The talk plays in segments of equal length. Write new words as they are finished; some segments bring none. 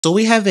So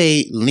we have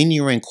a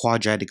linear and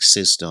quadratic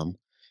system,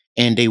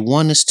 and they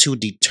want us to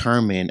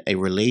determine a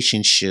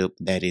relationship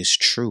that is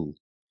true.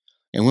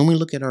 And when we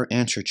look at our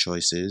answer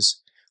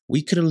choices,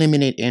 we could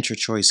eliminate answer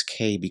choice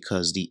K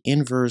because the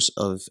inverse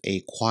of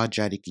a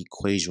quadratic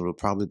equation will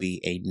probably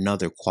be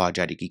another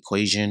quadratic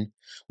equation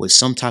with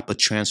some type of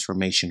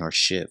transformation or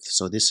shift.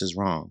 So this is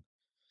wrong.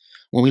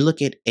 When we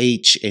look at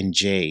H and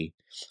J,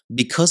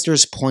 because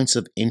there's points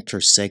of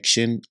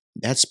intersection,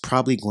 that's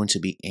probably going to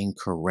be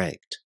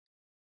incorrect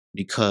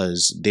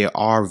because there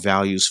are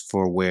values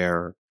for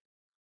where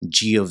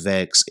g of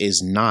x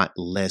is not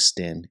less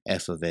than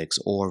f of x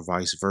or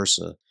vice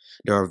versa.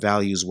 There are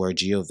values where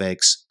g of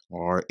x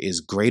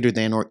is greater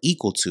than or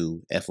equal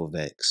to f of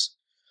x.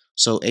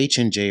 So h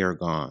and j are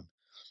gone.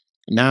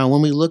 Now,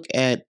 when we look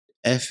at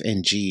f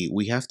and g,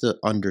 we have to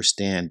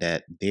understand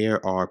that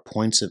there are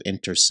points of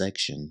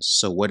intersections.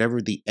 So whatever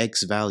the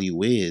x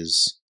value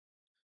is,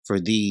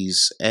 for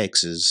these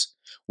x's,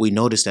 we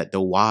notice that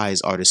the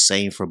y's are the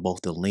same for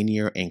both the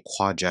linear and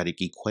quadratic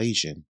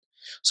equation.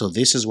 So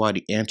this is why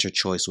the answer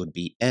choice would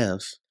be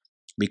F,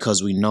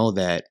 because we know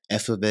that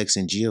f of x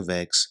and g of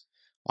x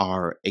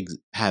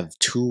have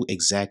two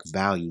exact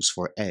values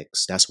for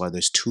x. That's why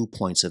there's 2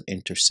 points of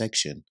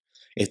intersection.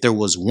 If there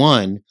was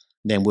one,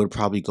 then we'd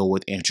probably go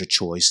with answer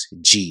choice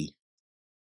G.